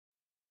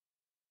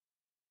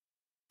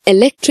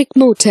Electric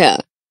motor.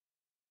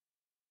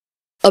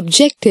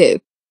 Objective: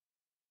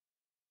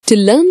 to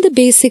learn the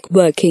basic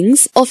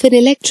workings of an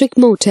electric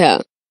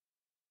motor.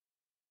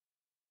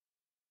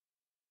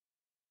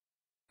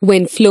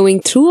 When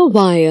flowing through a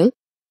wire,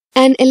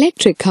 an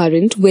electric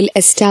current will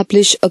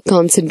establish a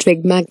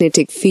concentric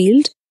magnetic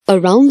field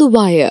around the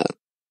wire.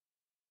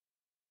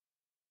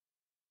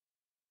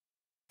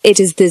 It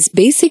is this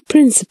basic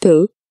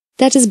principle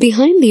that is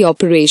behind the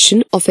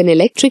operation of an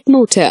electric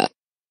motor,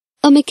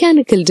 a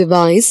mechanical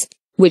device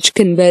which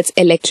converts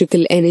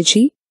electrical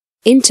energy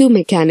into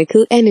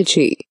mechanical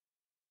energy.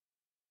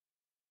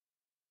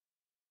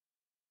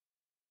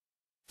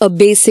 A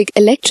basic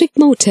electric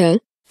motor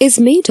is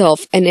made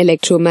of an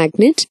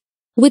electromagnet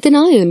with an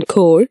iron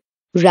core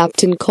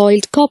wrapped in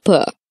coiled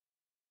copper,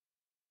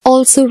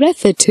 also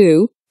referred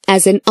to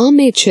as an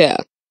armature.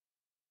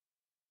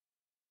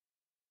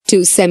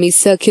 Two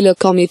semicircular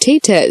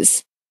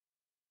commutators,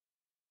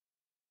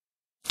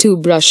 two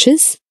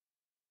brushes,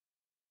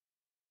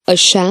 a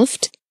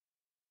shaft,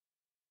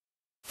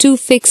 two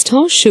fixed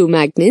horseshoe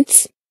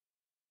magnets,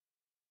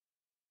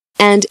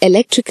 and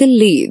electrical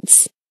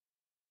leads.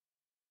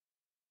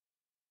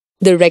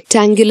 The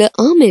rectangular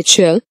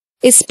armature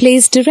is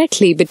placed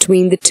directly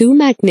between the two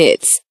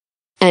magnets,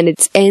 and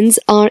its ends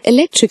are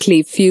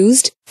electrically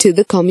fused to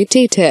the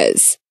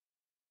commutators.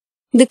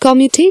 The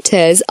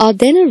commutators are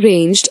then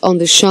arranged on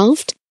the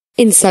shaft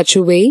in such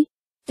a way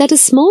that a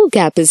small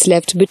gap is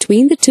left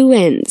between the two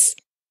ends.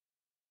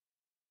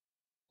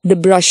 The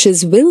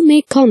brushes will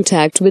make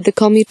contact with the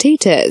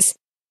commutators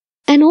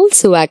and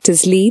also act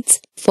as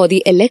leads for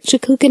the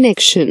electrical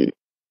connection.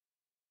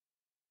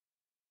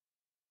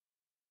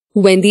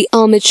 When the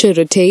armature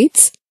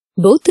rotates,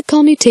 both the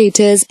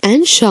commutators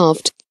and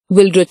shaft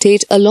will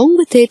rotate along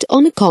with it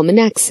on a common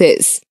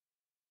axis.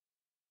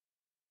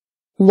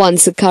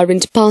 Once a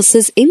current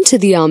passes into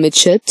the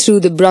armature through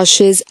the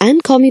brushes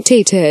and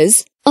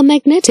commutators, a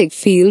magnetic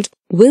field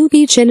will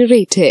be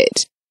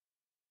generated.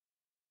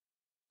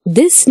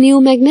 This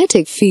new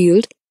magnetic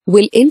field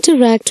will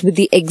interact with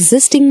the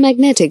existing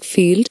magnetic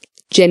field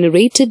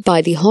generated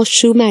by the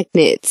horseshoe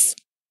magnets.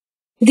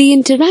 The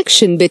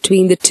interaction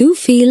between the two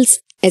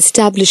fields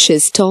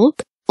establishes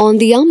torque on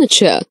the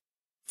armature,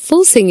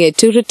 forcing it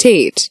to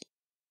rotate.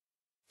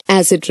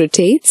 As it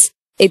rotates,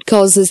 it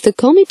causes the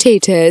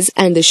commutators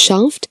and the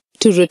shaft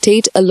to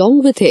rotate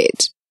along with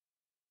it.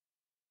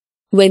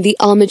 When the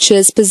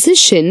armature's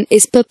position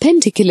is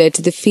perpendicular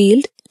to the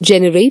field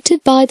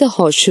generated by the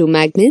horseshoe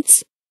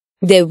magnets,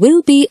 there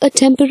will be a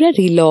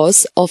temporary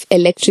loss of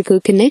electrical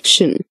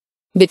connection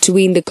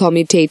between the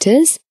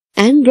commutators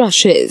and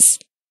brushes.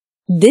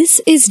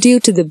 This is due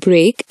to the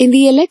break in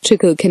the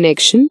electrical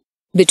connection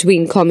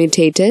between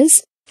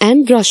commutators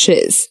and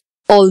brushes.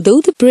 Although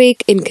the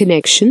break in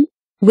connection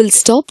will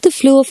stop the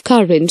flow of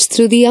current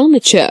through the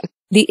armature,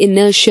 the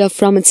inertia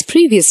from its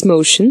previous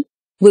motion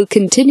will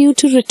continue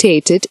to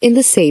rotate it in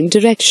the same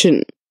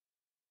direction.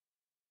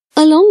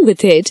 Along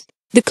with it,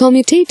 the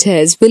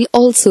commutators will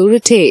also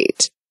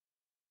rotate.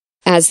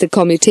 As the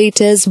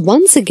commutators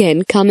once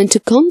again come into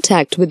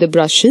contact with the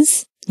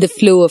brushes, the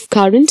flow of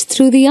current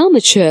through the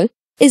armature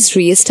is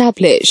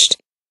re-established,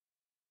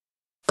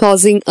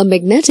 causing a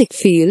magnetic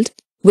field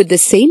with the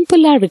same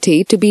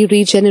polarity to be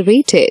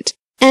regenerated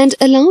and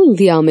allowing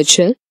the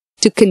armature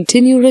to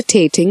continue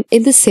rotating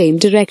in the same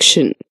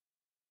direction.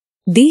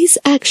 These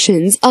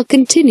actions are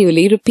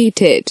continually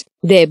repeated,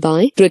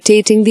 thereby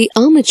rotating the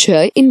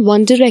armature in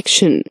one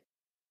direction.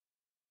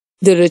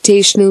 The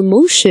rotational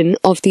motion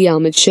of the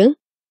armature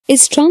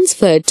is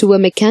transferred to a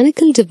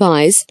mechanical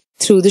device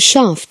through the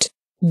shaft,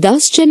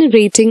 thus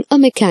generating a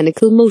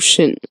mechanical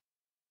motion.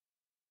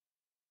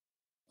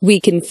 We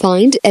can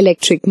find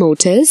electric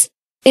motors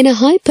in a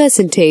high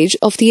percentage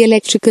of the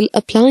electrical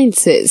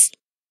appliances,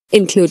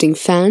 including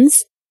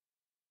fans,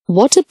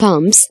 water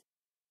pumps,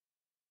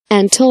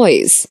 and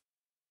toys.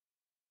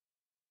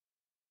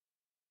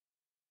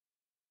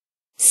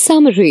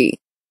 Summary: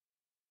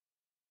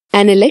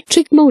 an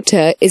electric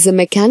motor is a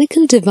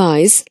mechanical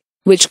device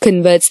which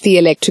converts the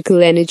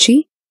electrical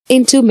energy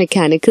into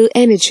mechanical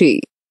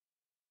energy.